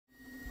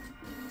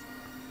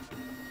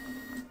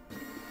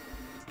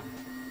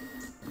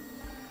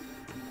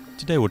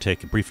Today we'll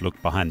take a brief look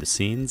behind the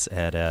scenes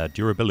at our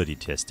durability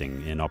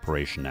testing in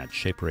operation at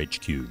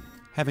ShaperHQ.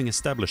 Having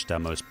established our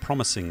most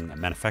promising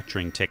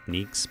manufacturing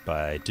techniques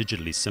by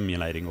digitally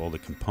simulating all the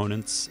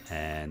components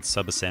and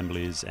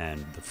sub-assemblies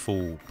and the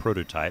full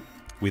prototype,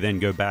 we then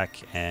go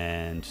back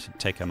and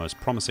take our most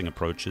promising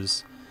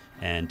approaches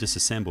and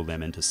disassemble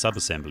them into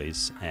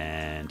sub-assemblies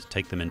and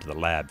take them into the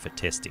lab for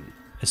testing.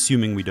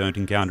 Assuming we don't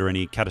encounter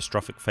any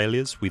catastrophic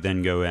failures, we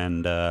then go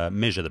and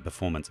measure the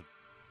performance.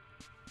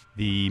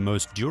 The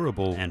most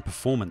durable and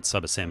performant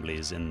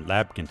sub-assemblies in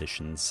lab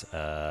conditions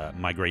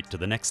migrate to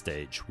the next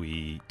stage.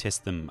 We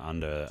test them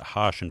under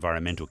harsh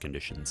environmental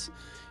conditions.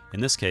 In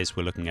this case,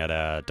 we're looking at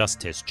a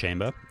dust test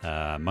chamber,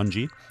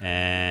 Meonji,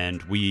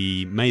 and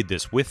we made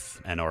this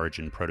with an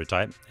origin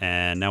prototype,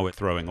 and now we're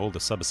throwing all the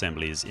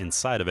sub-assemblies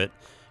inside of it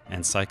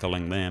and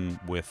cycling them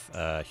with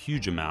a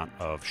huge amount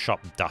of shop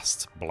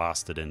dust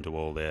blasted into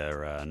all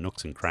their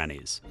nooks and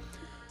crannies.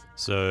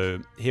 So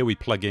here we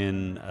plug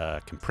in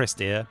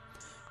compressed air,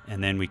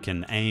 and then we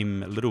can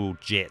aim little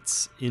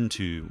jets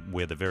into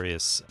where the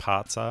various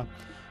parts are,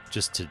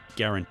 just to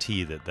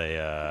guarantee that they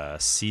are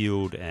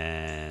sealed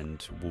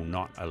and will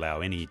not allow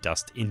any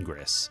dust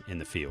ingress in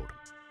the field.